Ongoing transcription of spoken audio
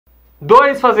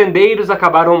Dois fazendeiros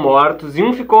acabaram mortos e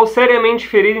um ficou seriamente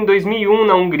ferido em 2001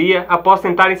 na Hungria após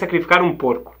tentarem sacrificar um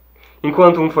porco.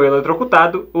 Enquanto um foi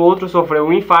eletrocutado, o outro sofreu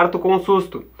um infarto com um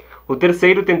susto. O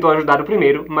terceiro tentou ajudar o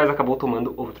primeiro, mas acabou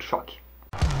tomando outro choque.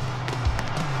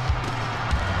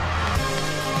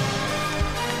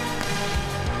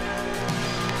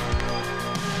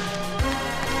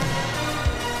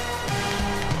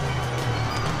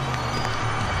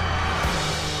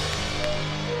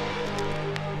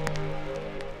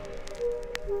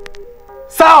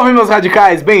 Salve, meus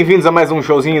radicais! Bem-vindos a mais um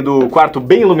showzinho do quarto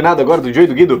bem iluminado agora do Joey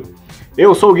do Guido.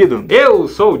 Eu sou o Guido. Eu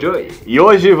sou o Joey. E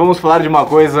hoje vamos falar de uma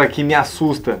coisa que me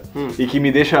assusta e que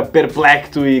me deixa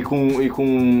perplexo e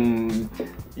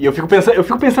eu fico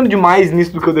pensando demais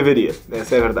nisso do que eu deveria.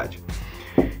 Essa é a verdade.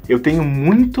 Eu tenho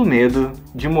muito medo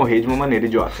de morrer de uma maneira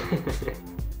idiota.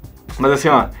 Mas assim,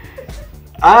 ó...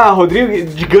 Rodrigo,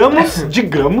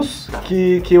 digamos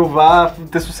que eu vá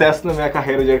ter sucesso na minha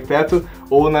carreira de arquiteto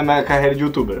ou na minha carreira de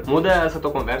youtuber. Muda essa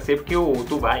tua conversa aí porque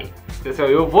tu vai.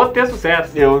 Eu vou ter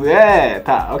sucesso.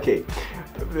 Tá, ok.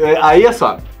 Aí é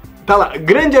só. Tá lá,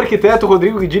 grande arquiteto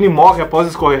Rodrigo Guidini morre após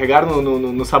escorregar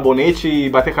no sabonete e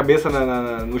bater a cabeça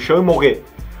no chão e morrer.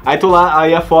 Aí tô lá,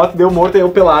 aí a foto deu morto, eu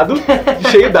pelado,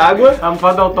 cheio d'água. A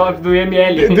foto do autógrafo do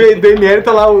ML. Do ML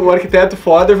tá lá o arquiteto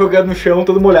foda jogado no chão,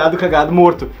 todo molhado, cagado,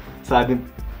 morto, sabe?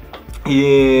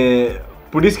 E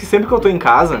por isso que sempre que eu tô em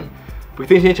casa,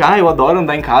 porque tem gente, eu adoro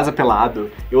andar em casa pelado,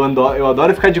 eu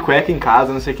adoro ficar de cueca em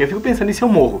casa, não sei o que, eu fico pensando, e se eu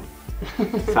morro?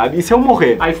 Sabe? E se eu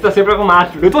morrer? Aí você tá sempre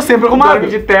arrumado. Eu tô sempre arrumado. Dorme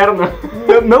de terno.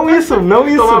 Não isso.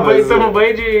 Toma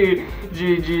banho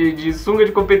de sunga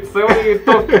de competição e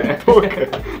toca.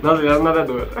 Nossa, já era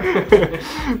nadador.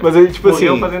 Mas aí, tipo assim...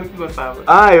 Morreu fazendo o que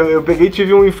gostava. Eu peguei,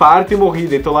 tive um infarto e morri.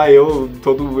 Daí tô lá eu,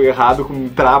 todo errado, com um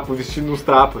trapo, vestindo uns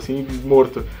trapos, assim,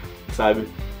 morto, sabe?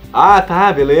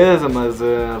 Tá, beleza, mas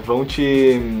vão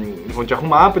te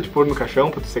arrumar pra te pôr no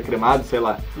caixão, pra tu ser cremado, sei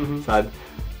lá, sabe?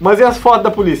 Mas e as fotos da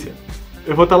polícia?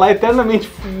 Eu vou estar lá eternamente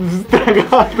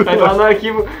estragado. Vai estar lá no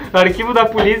arquivo da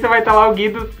polícia, vai estar lá o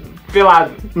Guido pelado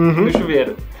no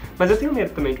chuveiro. Mas eu tenho medo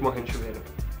também de morrer no chuveiro.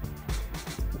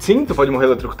 Sim, tu pode morrer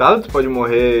eletrocutado, tu pode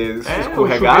morrer escorregado. O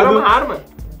chuveiro é uma arma.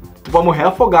 Tu pode morrer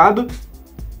afogado,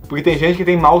 porque tem gente que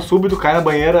tem mal súbito, cai na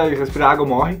banheira e respira água,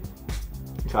 morre,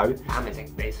 sabe? Mas é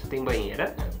que isso tem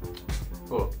banheira?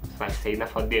 Você vai sair na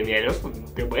foto do ML, não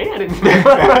tem banheira.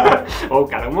 O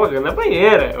cara morreu na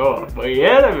banheira.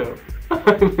 Banheira, meu.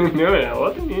 Meu, é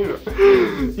outro nível.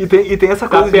 E tem essa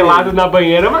coisa. Tá pelado na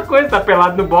banheira é uma coisa, tá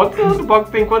pelado no box, o box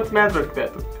tem quantos metros,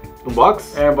 arquiteto? Um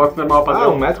box? Um box normal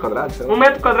padrão. 1 metro quadrado, sei lá. 1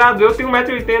 metro quadrado, eu tenho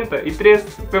 1,80 m e 3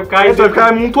 se eu cair. Tu vai ficar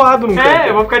amontoado num canto.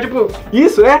 Eu vou ficar tipo...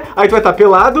 Isso, aí tu vai estar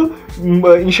pelado,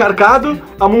 encharcado,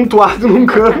 amontoado num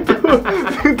canto,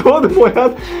 todo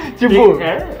molhado. Tipo...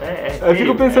 Eu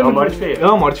fico pensando... É uma morte feia. É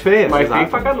uma morte feia, mais exato. feio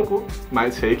que facada no cu.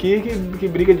 Mais feio que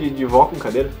briga de vó com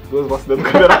cadeira. Duas vós se dando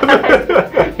cadeirada.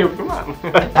 Eu filmava.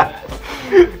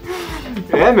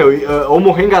 Ou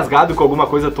morrer engasgado com alguma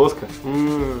coisa tosca.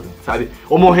 Sabe?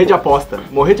 Ou morrer de aposta.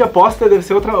 Morrer de aposta deve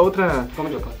ser outra... Como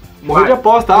de aposta? Morrer de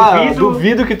aposta.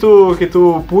 Duvido que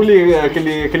tu pule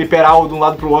aquele peral de um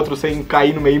lado pro outro sem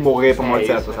cair no meio e morrer pra morte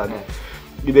certa, sabe?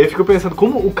 E daí eu fico pensando,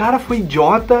 como o cara foi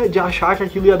idiota de achar que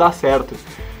aquilo ia dar certo,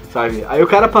 sabe? Aí o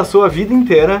cara passou a vida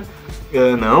inteira,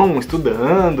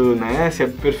 estudando, né, se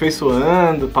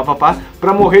aperfeiçoando,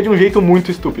 pra morrer de um jeito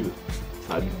muito estúpido,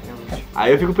 sabe?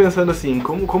 Aí eu fico pensando assim,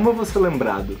 como eu vou ser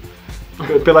lembrado?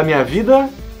 Pela minha vida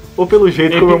ou pelo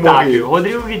jeito como eu morri?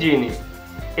 Rodrigo Guidini,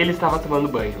 ele estava tomando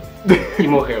banho e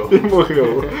morreu.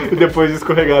 E depois de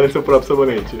escorregar em seu próprio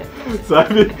sabonete,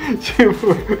 sabe?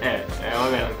 Tipo... É uma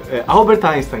merda. Albert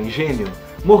Einstein, gênio,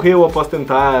 morreu após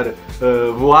tentar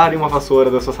voar em uma vassoura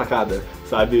da sua sacada,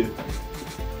 sabe?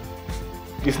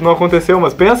 Isso não aconteceu,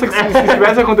 mas pensa que se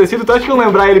tivesse acontecido, tu acha que iam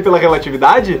lembrar ele pela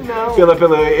relatividade? Não.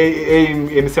 Pela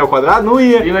MC ao quadrado? Não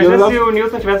ia. Imagina se o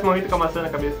Newton tivesse morrido com a maçã na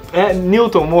cabeça.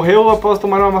 Newton morreu após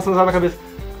tomar uma maçãzada na cabeça.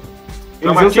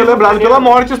 Eles iam ser lembrados pela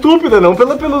morte estúpida, não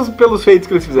pelos feitos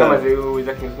que eles fizeram. Não, mas o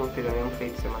Isaac Newton não teria nenhum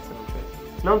feito se a maçã não tivesse.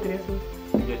 Não, teria sim.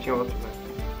 Já tinha outros,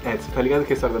 né? Você tá ligado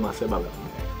que a história da maçã é balela?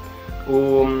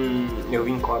 Eu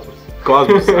vi em Cosmos.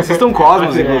 Assistam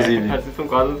Cosmos, inclusive. Assistam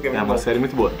Cosmos, que é muito uma série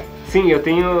muito boa. Sim,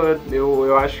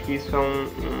 eu acho que isso é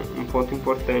um ponto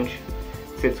importante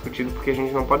de ser discutido, porque a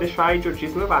gente não pode deixar a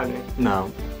idiotice levar, né? Não.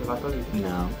 Levar a tua vida.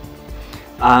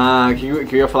 Não.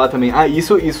 Que eu ia falar também.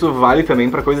 Isso vale também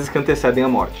pra coisas que antecedem a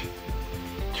morte.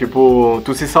 Tipo,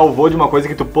 tu se salvou de uma coisa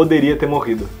que tu poderia ter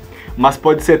morrido. Mas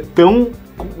pode ser tão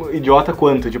idiota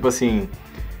quanto, tipo assim...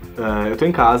 eu tô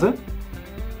em casa,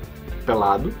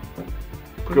 pelado,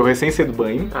 porque eu recém saí do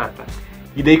banho. Tá.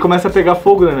 E daí começa a pegar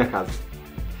fogo na minha casa.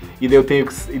 E daí eu tenho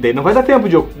que... E daí não vai dar tempo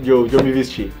de eu me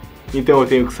vestir. Então eu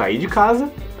tenho que sair de casa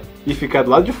e ficar do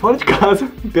lado de fora de casa,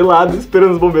 pelado,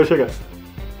 esperando os bombeiros chegar.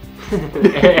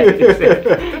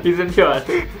 Isso é pior.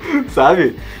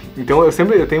 Sabe? Então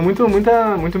eu tenho muito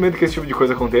medo que esse tipo de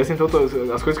coisa aconteça, então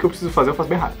as coisas que eu preciso fazer eu faço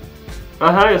bem rápido.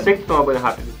 Aham, eu sei que tu toma banho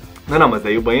rápido. Não, mas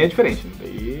daí o banho é diferente.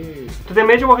 Daí... Tu tem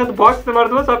medo de morrer do box, demora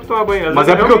 2 horas pra tomar banho. Mas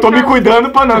é porque eu tô me cuidando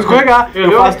pra não escorregar.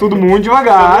 Eu faço tudo muito Eu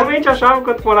devagar. realmente achava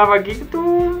quando tu morava aqui que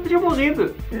tu tinha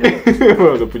morrido.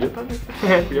 Eu podia estar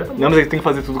Podia estar. Não, mas é que tem que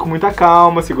fazer tudo com muita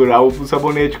calma, segurar o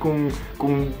sabonete com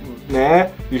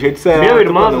né, do jeito certo. Meu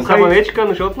irmão, o sabonete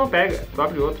cano show tu não pega, tu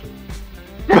abre outro.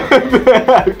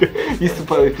 Isso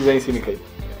pra pisar em cima e cair.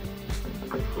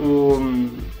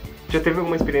 Já teve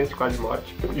alguma experiência de quase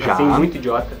morte? Já. Assim, muito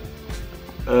idiota.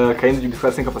 Caindo de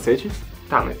bicicleta sem capacete?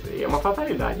 Tá, mas aí é uma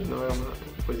fatalidade, não é uma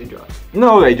coisa idiota.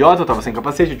 Não, é idiota, eu tava sem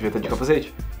capacete, eu devia estar de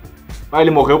capacete. Ah,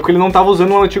 ele morreu porque ele não tava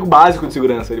usando um artigo básico de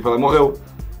segurança. Ele falou, morreu.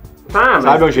 Tá, mas...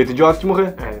 Sabe, é um jeito idiota de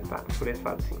morrer. É, tá, por esse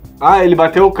lado sim. Ah, ele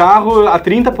bateu o carro a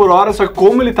 30 por hora, só que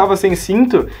como ele tava sem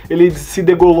cinto, ele se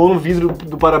degolou no vidro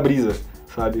do para-brisa,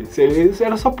 sabe?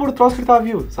 Era só por troço que ele tava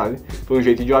vivo, sabe? Foi um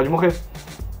jeito idiota de morrer.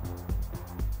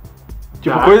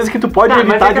 Tipo, Tá. coisas que tu pode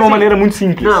evitar de uma maneira muito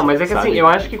simples. Não, mas é que sabe? assim, eu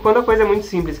acho que quando a coisa é muito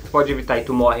simples que tu pode evitar e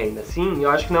tu morre ainda assim, eu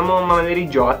acho que não é uma maneira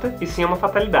idiota, e sim é uma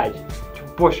fatalidade.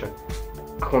 Tipo, poxa,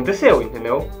 aconteceu,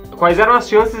 entendeu? Quais eram as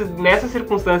chances nessa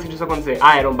circunstância disso acontecer?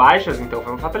 Ah, eram baixas, então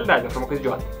foi uma fatalidade, não foi uma coisa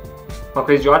idiota. Uma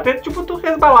coisa idiota é tipo tu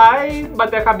resbalar e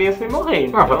bater a cabeça e morrer,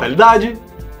 entendeu? Uma fatalidade.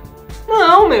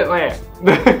 Não, meu, é.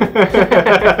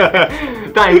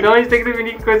 Tá, então a gente tem que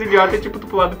definir que coisa idiota é tipo tu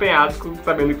pular do penhasco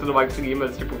sabendo que tu não vai conseguir,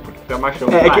 mas tipo, porque tu é machão.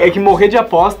 É que morrer de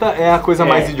aposta é a coisa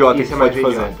mais idiota que isso você é mais pode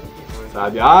fazer. idiota.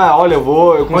 Sabe? Ah, olha, eu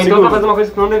consigo... Ou então tá fazendo uma coisa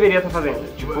que tu não deveria estar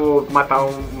fazendo. Tipo,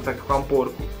 sacrificar um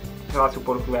porco. Sei lá, se o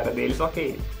porco não era deles,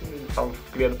 ok. Eles estavam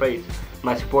criando pra isso.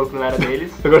 Mas se o porco não era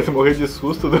deles... Agora você morreu de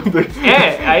susto.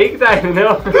 É, aí que tá,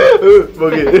 entendeu?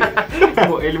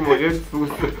 Morri. Ele morreu de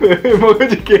susto. Morreu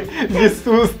de quê? De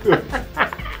susto.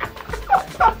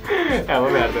 É uma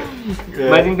merda.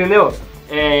 Mas entendeu?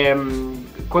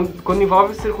 Quando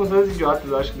envolve circunstâncias idiotas,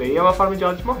 eu acho que daí é uma forma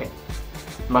idiota de morrer.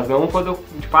 Mas não quando,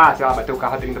 tipo, sei lá, bateu o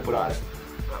carro a 30 por hora.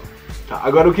 Tá,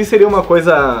 agora o que seria uma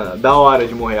coisa da hora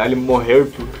de morrer? Ah, ele morreu e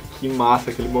puta, que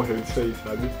massa que ele morreu disso aí,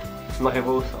 sabe? Uma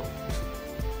revolução.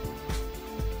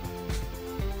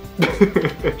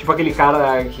 Tipo aquele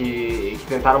cara que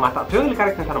tentaram matar. Tu viu aquele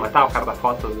cara que tentaram matar? O cara da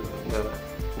foto?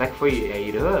 Não é que foi? É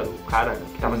Irã? O cara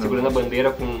que tava segurando a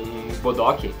bandeira com um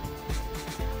bodoque?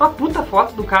 Uma puta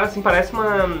foto do cara, assim, parece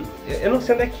uma... Eu não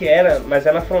sei onde é que era, mas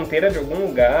é na fronteira de algum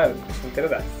lugar. Fronteira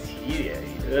da Síria,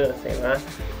 Irã, sei lá.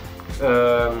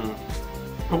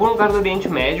 Algum lugar do Oriente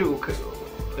Médio,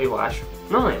 eu acho.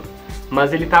 Não lembro.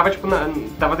 Mas ele tava, tipo,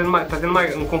 tava tendo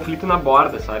um conflito na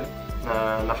borda, sabe?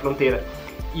 Na fronteira.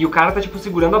 E o cara tá, tipo,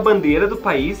 segurando a bandeira do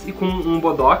país e com um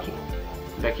bodoque,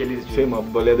 daqueles de... Sim, uma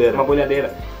bolhadeira. Uma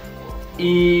bolhadeira.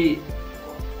 E...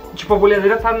 Tipo, a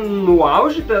bolhadeira tá no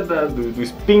auge do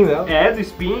spin, né? É, do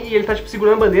spin, e ele tá, tipo,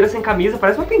 segurando a bandeira sem camisa.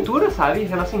 Parece uma pintura, sabe?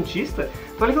 Renascentista.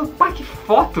 Então ele falou, pá, que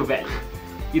foto, velho.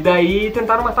 E daí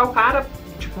tentaram matar o cara,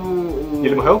 tipo... E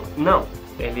ele morreu? Não.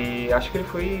 Ele... Acho que ele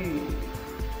foi...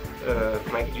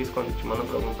 como é que diz quando te mandam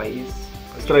pra algum país?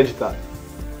 Extraditado.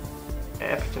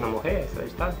 É, pra te não morrer,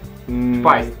 extraditado?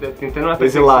 Tipo, tentando uma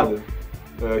exilado.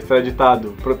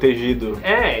 Extraditado, protegido.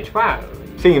 É, tipo,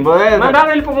 sim,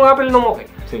 mandaram ele pra um lugar pra ele não morrer.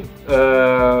 Sim.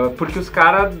 Porque os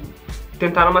caras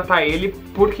tentaram matar ele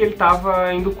porque ele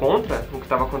tava indo contra o que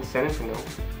tava acontecendo, entendeu?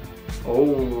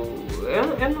 Ou...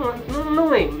 Eu não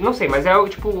lembro, não sei, mas é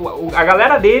tipo, a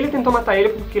galera dele tentou matar ele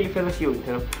porque ele fez aquilo,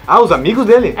 entendeu? Ah, os amigos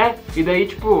dele? É, e daí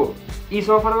tipo,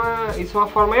 isso é uma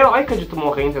forma heróica de tu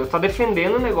morrer, entendeu? Tu tá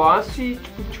defendendo o negócio e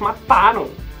tipo, te mataram.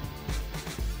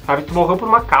 Sabe, tu morreu por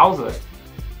uma causa.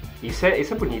 Isso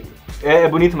é bonito. É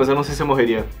bonito, mas eu não sei se eu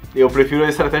morreria. Eu prefiro a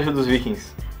estratégia dos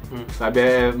vikings. Sabe,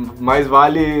 mais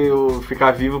vale eu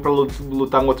ficar vivo pra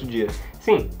lutar um outro dia.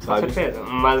 Sim, sabe? Com certeza.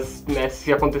 Mas né,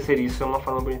 se acontecer isso, é uma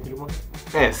forma bonita de morrer.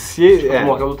 Tu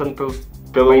morreu lutando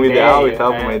pelo ideal e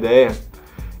tal, por uma ideia.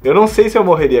 Eu não sei se eu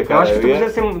morreria, cara. Eu acho que tu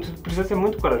precisa ser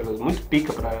muito corajoso, muito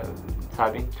pica pra,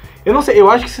 sabe? Eu não sei, eu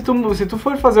acho que se tu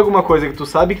for fazer alguma coisa que tu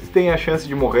sabe que tu tem a chance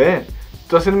de morrer,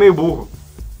 tu tá sendo meio burro,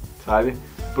 sabe?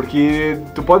 Porque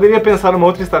tu poderia pensar numa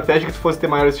outra estratégia que tu fosse ter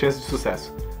maiores chances de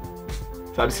sucesso.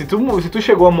 Sabe? Se tu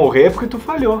chegou a morrer é porque tu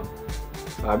falhou,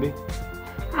 sabe?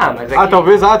 Mas é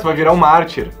talvez, tu vai virar um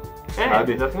mártir,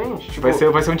 sabe? Exatamente. Tipo,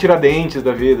 vai ser um Tiradentes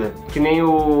da vida. Que nem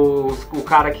o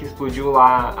cara que explodiu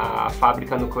lá a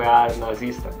fábrica nuclear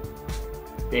nazista.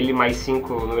 Ele mais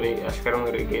 5, acho que eram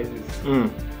noruegueses,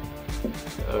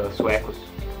 suecos.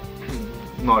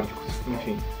 Nórdicos,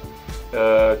 enfim.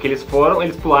 Que eles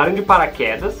pularam de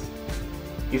paraquedas,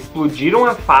 explodiram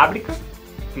a fábrica,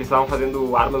 que eles estavam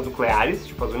fazendo armas nucleares,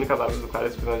 tipo as únicas armas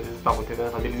nucleares que eles estavam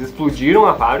tentando fazer, eles explodiram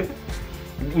a fábrica.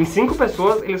 Em 5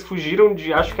 pessoas, eles fugiram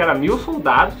de, acho que era 1000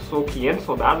 soldados, ou 500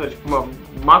 soldados, era tipo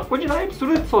uma quantidade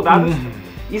absurda de soldados,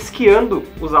 esquiando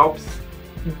os Alpes.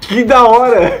 Que da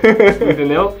hora!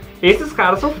 Entendeu? Esses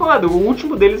caras são foda. O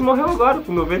último deles morreu agora,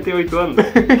 com 98 anos.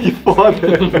 Que foda!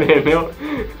 Entendeu?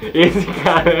 Esse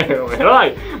cara é um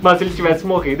herói. Mas se ele tivesse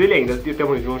morrido, ele ainda ia ter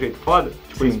morrido de um jeito foda.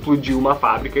 Tipo, ele explodiu uma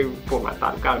fábrica e, pô,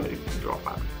 mataram o cara, mas ele explodiu uma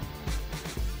fábrica.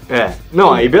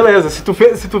 Não, aí beleza. Se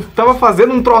tu tava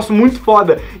fazendo um troço muito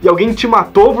foda e alguém te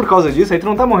matou por causa disso, aí tu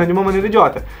não tá morrendo de uma maneira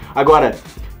idiota. Agora,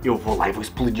 eu vou lá e vou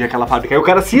explodir aquela fábrica. Aí o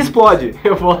cara se explode.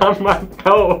 Eu vou lá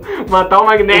matar o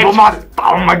magnético. Eu vou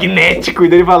matar o magnético. E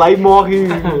daí ele vai lá e morre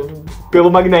pelo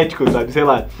magnético, sabe? Sei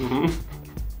lá.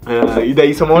 E daí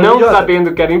isso é uma Não idiota.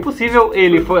 sabendo que era impossível,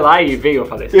 ele foi lá e veio a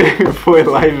falecer. Ele foi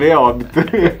lá e veio a óbito.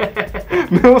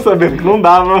 Não sabendo que não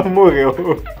dava,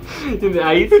 morreu.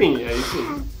 Aí sim.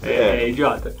 É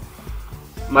idiota.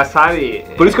 Mas sabe...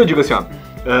 Por isso que eu digo assim, ó.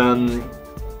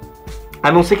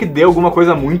 A não ser que dê alguma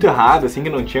coisa muito errada, assim, que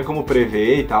não tinha como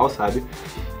prever e tal, sabe?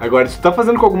 Agora, se tu tá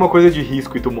fazendo com alguma coisa de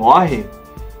risco e tu morre,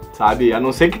 sabe? A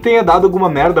não ser que tenha dado alguma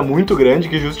merda muito grande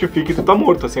que justifique que tu tá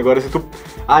morto, assim. Agora, se tu...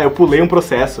 eu pulei um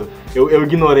processo, eu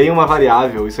ignorei uma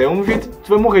variável, isso aí é um jeito que tu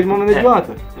vai morrer de uma maneira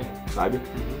idiota, sabe?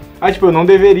 Tipo, eu não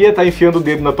deveria estar enfiando o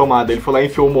dedo na tomada. Ele foi lá e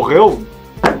enfiou, morreu?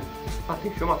 Tu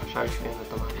enfiou uma chave diferente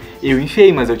na tomada. Eu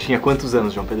enfiei, mas eu tinha quantos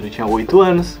anos, João Pedro? Eu tinha 8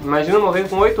 anos. Imagina morrer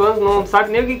com 8 anos, não sabe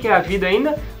nem o que é a vida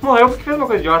ainda, morreu porque fez uma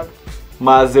coisa idiota.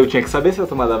 Mas eu tinha que saber se a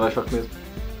tomada dava choque mesmo.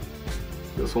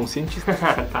 Eu sou um cientista.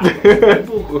 Tá, é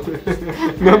burro.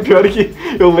 Não, pior é que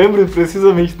eu lembro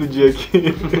precisamente do dia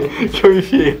que eu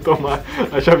enfiei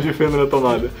a chave de fenda na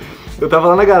tomada. Eu tava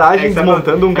lá na garagem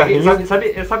desmontando um carrinho.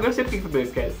 Sabe, eu sei por que tu não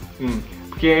esquece.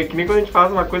 Porque é que nem quando a gente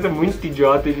faz uma coisa muito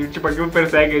idiota e tipo aquilo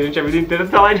persegue a gente a vida inteira,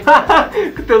 tu tá lá de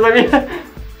com teus amigos.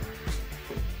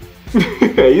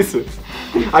 É isso?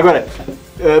 Agora,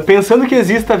 pensando que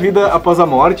existe a vida após a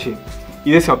morte,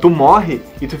 e assim, ó, tu morre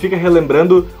e tu fica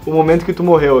relembrando o momento que tu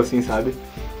morreu, assim, sabe?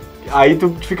 Aí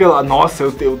tu fica lá,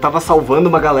 nossa, eu tava salvando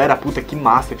uma galera, puta, que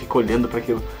massa, eu fico olhando pra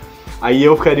aquilo. Aí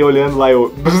eu ficaria olhando lá,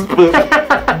 eu...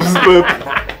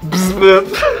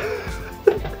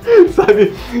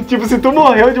 Sabe? Tipo, se tu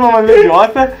morreu de uma maneira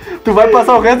idiota, tu vai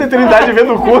passar o resto da eternidade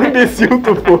vendo o quão imbecil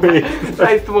tu foi.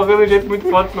 Aí se tu morreu de um jeito muito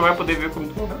foda, tu não vai poder ver como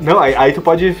tu morreu. Não, aí tu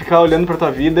pode ficar olhando pra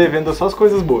tua vida e vendo só as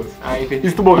coisas boas. Entendi. E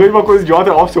se tu morreu de uma coisa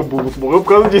idiota, ó, seu burro, tu morreu por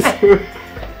causa disso.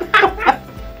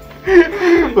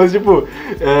 Mas tipo,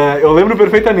 eu lembro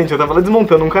perfeitamente, eu tava lá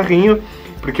desmontando um carrinho,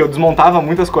 porque eu desmontava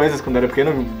muitas coisas quando era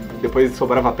pequeno, depois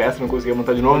sobrava peça, não conseguia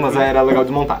montar de novo, mas era legal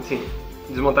desmontar. Sim.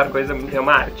 Desmontar coisa é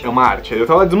uma arte. É uma arte. Eu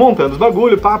tava desmontando os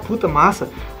bagulho, pá, puta massa.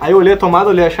 Aí eu olhei a tomada,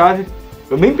 olhei a chave,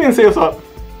 eu nem pensei, eu só...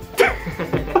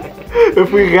 Eu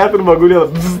fui reto no bagulho e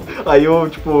ela... Aí eu,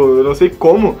 tipo, eu não sei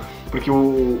como, porque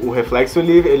o reflexo,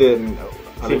 ele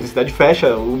a eletricidade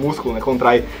fecha o músculo, né,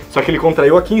 contrai. Só que ele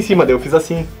contraiu aqui em cima, daí eu fiz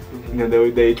assim, entendeu?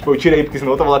 E daí, tipo, eu tirei, porque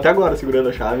senão eu tava lá até agora segurando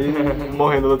a chave e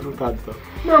morrendo eletrocutado e tal.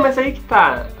 Não, mas aí que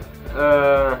tá...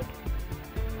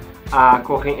 A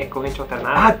corrente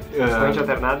alternada. A corrente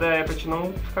alternada é pra te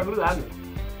não ficar grudado.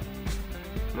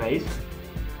 Não é isso?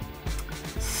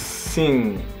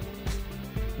 Sim.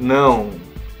 Não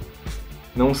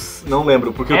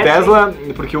lembro, porque o Tesla,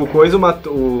 sim. Porque o Coisa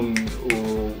matou o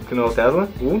que não é o Tesla?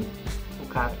 O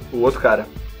cara. O outro cara.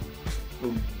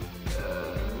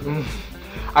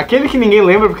 Aquele que ninguém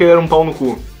lembra porque ele era um pau no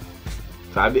cu.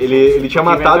 Sabe? Ele tinha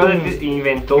matado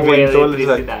inventou a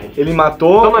eletricidade. Ele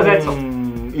matou Thomas Edison.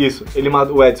 Isso,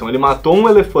 o Edison. Ele matou um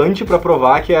elefante pra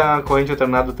provar que a corrente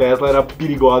alternada do Tesla era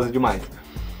perigosa demais.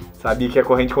 Sabia que a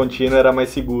corrente contínua era mais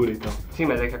segura e tal. Sim,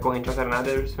 mas é que a corrente alternada,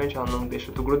 justamente, ela não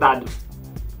deixa tu grudado.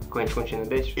 A corrente contínua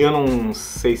deixa. Eu não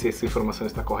sei se essa informação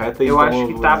está correta. Eu então acho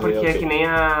que tá, porque é que nem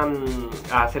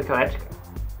a cerca elétrica.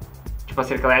 Tipo, a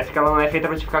cerca elétrica, ela não é feita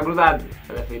pra te ficar grudado.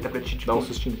 Ela é feita pra te, tipo... dar um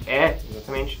sustinho. É,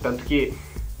 exatamente. Tanto que,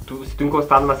 se tu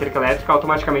encostar numa cerca elétrica,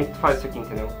 automaticamente tu faz isso aqui,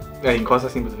 entendeu? Encosta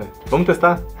assim pra tu ver. Vamos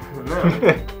testar?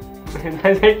 Não.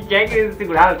 Mas é que quem é que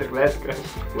segurar a cerca elétrica?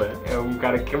 Ué. É um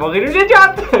cara que quer morrer de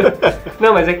idiota.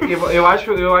 Não, mas é que eu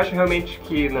acho realmente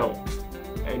que não.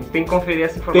 A gente tem que conferir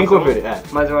essa informação. Tem que conferir,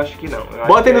 Mas eu acho que não.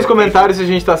 Bota aí nos comentários se a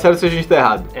gente tá certo ou se a gente tá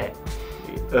errado.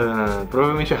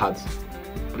 Provavelmente errados.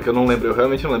 Porque eu não lembro, eu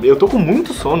realmente não lembro. Eu tô com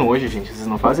muito sono hoje, gente, vocês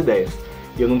não fazem ideia.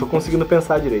 E eu não tô conseguindo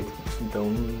pensar direito.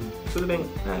 Então... Tudo bem,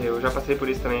 eu já passei por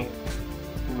isso também.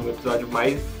 no episódio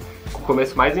com o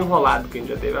começo mais enrolado que a gente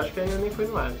já teve. Eu acho que ainda nem foi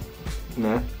no ar.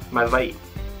 Né? Mas vai ir.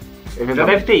 Já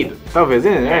deve ter ido. Talvez,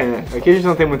 Aqui a gente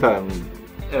não tem muito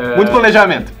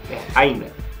planejamento. Ainda.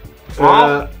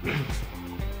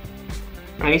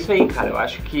 É isso aí, cara. Eu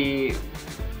acho que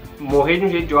morrer de um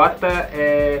jeito idiota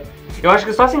é... Eu acho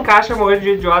que só se encaixa morrer de um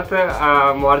jeito idiota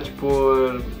a morte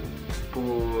por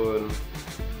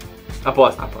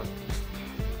aposta.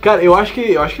 Cara, eu acho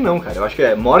que não, cara. Eu acho que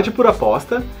é morte por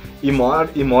aposta e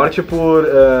morte por...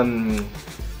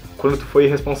 quando tu foi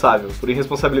irresponsável, por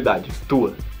irresponsabilidade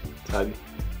tua, sabe?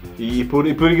 E por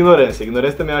ignorância.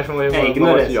 Ignorância também eu acho uma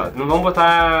morte idiota. Não vamos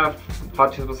botar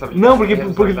fato de responsabilidade. Não, porque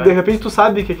de repente tu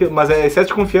sabe que aquilo... Mas é excesso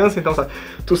de confiança, então, sabe?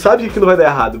 Tu sabe que aquilo vai dar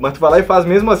errado, mas tu vai lá e faz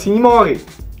mesmo assim e morre.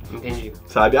 Entendi.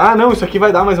 Sabe? Ah, não, isso aqui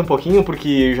vai dar mais um pouquinho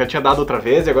porque já tinha dado outra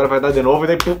vez e agora vai dar de novo e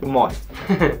daí pum, morre.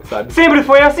 Sabe? Sempre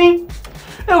foi assim!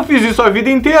 Eu fiz isso a vida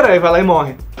inteira, aí vai lá e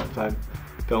morre, sabe?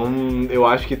 Então, eu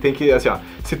acho que tem que, assim, ó,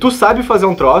 se tu sabe fazer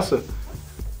um troço,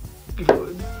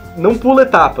 não pula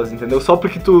etapas, entendeu? Só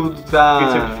porque tu tá... Porque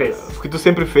tu sempre fez. Porque tu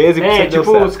sempre fez e porque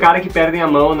tipo os caras que perdem a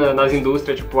mão nas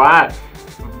indústrias, tipo,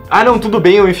 não, tudo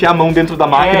bem eu enfiar a mão dentro da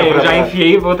máquina. Eu já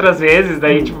enfiei outras vezes,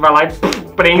 daí tipo, vai lá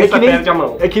e prensa, perde a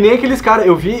mão. É que nem aqueles caras,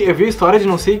 eu vi a história de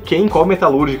não sei quem, qual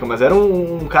metalúrgica, mas era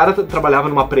um cara que trabalhava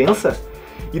numa prensa.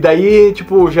 E daí,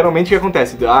 tipo, geralmente o que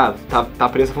acontece? Tá a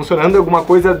prensa funcionando, alguma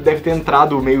coisa deve ter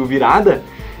entrado meio virada,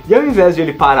 e ao invés de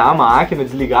ele parar a máquina,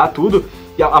 desligar tudo,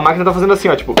 e a máquina tá fazendo assim,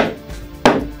 ó, tipo...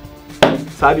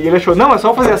 Sabe? E ele achou, não, é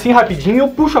só fazer assim rapidinho e eu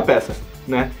puxo a peça,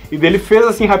 né? E daí ele fez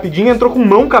assim rapidinho, entrou com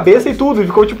mão, cabeça e tudo, e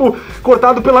ficou, tipo,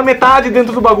 cortado pela metade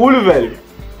dentro do bagulho, velho.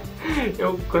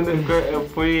 Quando eu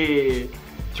fui...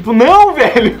 Tipo, não,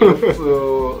 velho!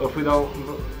 Eu fui dar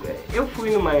Eu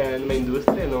fui numa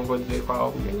indústria, não vou dizer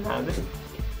qual, nem nada,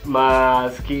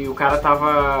 mas que o cara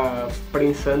tava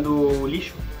prensando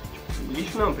lixo. Tipo,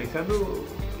 lixo não, prensando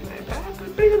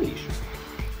lixo.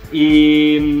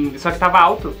 E só que tava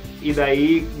alto, e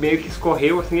daí meio que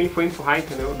escorreu, assim, ele foi empurrar,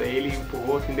 entendeu? Daí ele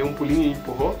empurrou, assim, deu um pulinho e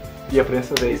empurrou. E a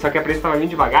prensa veio. Só que a prensa tava vindo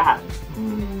devagar.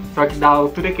 Só que da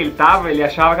altura que ele tava, ele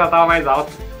achava que ela tava mais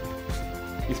alta.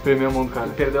 Espremeu a mão do cara.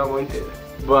 E perdeu a mão inteira.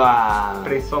 Bah.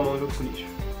 Prensou a mão junto com o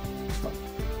lixo.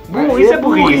 Isso é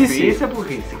burrice. Isso é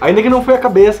burrice. Ainda que não foi a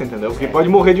cabeça, entendeu? Porque pode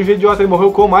morrer de um jeito idiota. Ele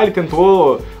morreu como? Ele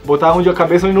tentou botar a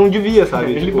cabeça onde não devia,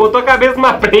 sabe? Ele botou a cabeça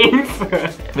numa prensa.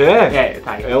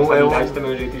 Tá.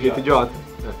 Também é um jeito idiota.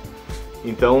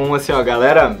 Então, assim, ó,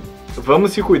 galera,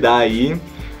 vamos se cuidar aí.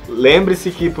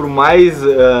 Lembre-se que por mais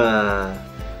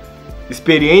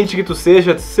experiente que tu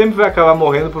seja, tu sempre vai acabar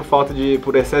morrendo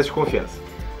por excesso de confiança.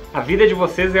 A vida de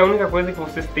vocês é a única coisa que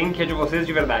vocês têm que é de vocês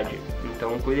de verdade.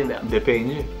 Então cuidem dela.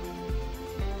 Depende.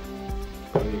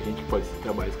 A gente pode ser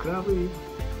trabalho escravo e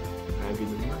a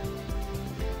vida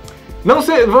não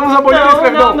sei, vamos abolir a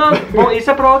escravidão. Não. Bom, isso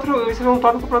é um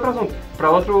tópico para outro assunto, para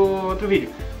outro vídeo.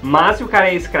 Mas se o cara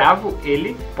é escravo,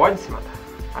 ele pode se matar.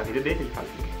 A vida dele, ele faz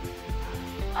o que quer.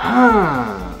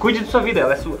 Cuide de sua vida,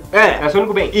 ela é sua. É o seu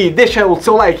único bem. E deixa o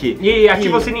seu like. E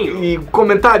ativa o sininho. E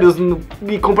comentários.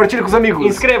 E compartilha com os amigos.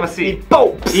 Inscreva-se.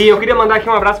 E eu queria mandar aqui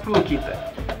um abraço pro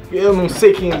Luquita. Eu não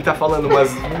sei quem ele tá falando,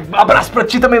 mas um abraço pra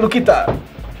ti também, Luquita.